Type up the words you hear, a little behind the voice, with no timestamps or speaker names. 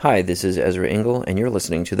Hi, this is Ezra Engel, and you're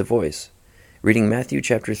listening to The Voice, reading Matthew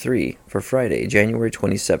chapter 3 for Friday, January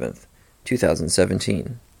 27th,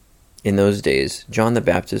 2017. In those days, John the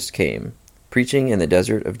Baptist came, preaching in the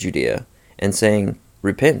desert of Judea, and saying,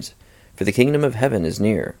 "Repent, for the kingdom of heaven is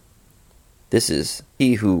near." This is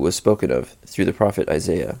he who was spoken of through the prophet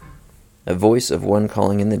Isaiah, a voice of one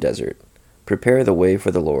calling in the desert, "Prepare the way for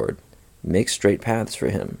the Lord, make straight paths for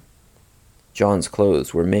him." John's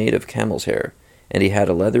clothes were made of camel's hair, and he had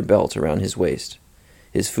a leather belt around his waist.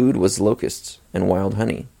 His food was locusts and wild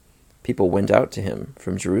honey. People went out to him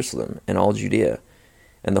from Jerusalem and all Judea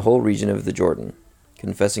and the whole region of the Jordan.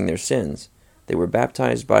 Confessing their sins, they were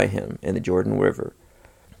baptized by him in the Jordan River.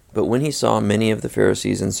 But when he saw many of the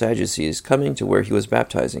Pharisees and Sadducees coming to where he was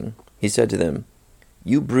baptizing, he said to them,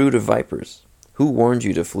 "You brood of vipers, who warned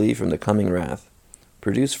you to flee from the coming wrath?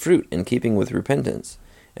 Produce fruit in keeping with repentance,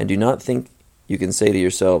 and do not think you can say to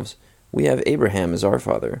yourselves, 'We have Abraham as our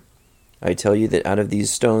father.' I tell you that out of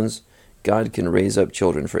these stones God can raise up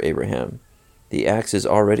children for Abraham. The axe is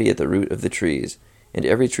already at the root of the trees, and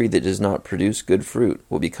every tree that does not produce good fruit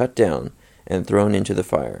will be cut down and thrown into the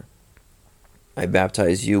fire. I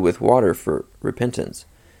baptize you with water for repentance,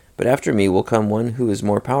 but after me will come one who is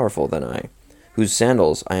more powerful than I, whose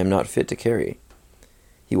sandals I am not fit to carry.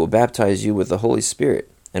 He will baptize you with the Holy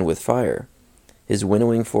Spirit and with fire. His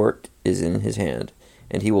winnowing fork is in his hand,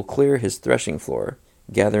 and he will clear his threshing floor,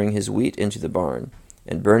 gathering his wheat into the barn,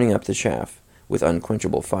 and burning up the chaff with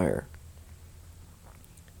unquenchable fire."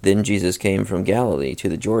 Then Jesus came from Galilee to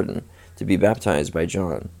the Jordan to be baptized by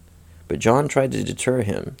John. But John tried to deter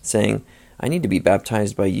him, saying, "I need to be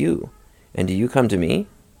baptized by you, and do you come to me?"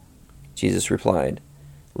 Jesus replied,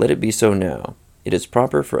 "Let it be so now. It is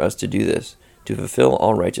proper for us to do this, to fulfill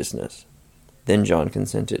all righteousness." Then John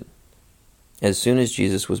consented. As soon as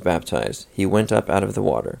Jesus was baptized, he went up out of the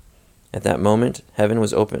water. At that moment, heaven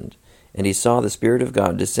was opened, and he saw the Spirit of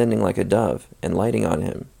God descending like a dove and lighting on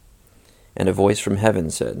him. And a voice from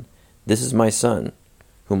heaven said, "This is my Son,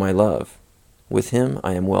 whom I love. With him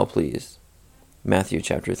I am well pleased." Matthew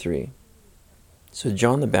chapter 3. So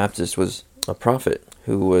John the Baptist was a prophet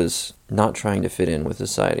who was not trying to fit in with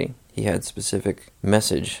society. He had a specific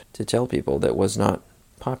message to tell people that was not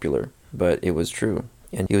popular, but it was true.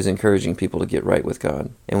 And he was encouraging people to get right with God.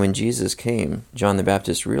 And when Jesus came, John the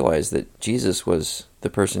Baptist realized that Jesus was the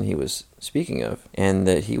person he was speaking of, and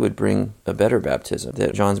that he would bring a better baptism,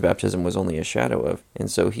 that John's baptism was only a shadow of.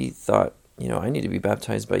 And so he thought, I need to be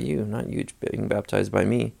baptized by you, not you being baptized by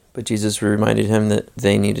me. But Jesus reminded him that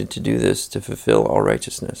they needed to do this to fulfill all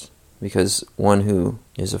righteousness, because one who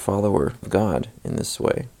is a follower of God in this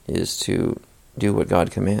way is to do what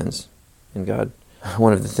God commands. And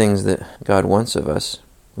one of the things that God wants of us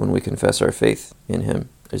when we confess our faith in him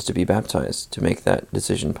is to be baptized, to make that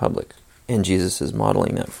decision public. And Jesus is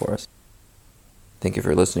modeling that for us. Thank you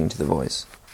for listening to The Voice.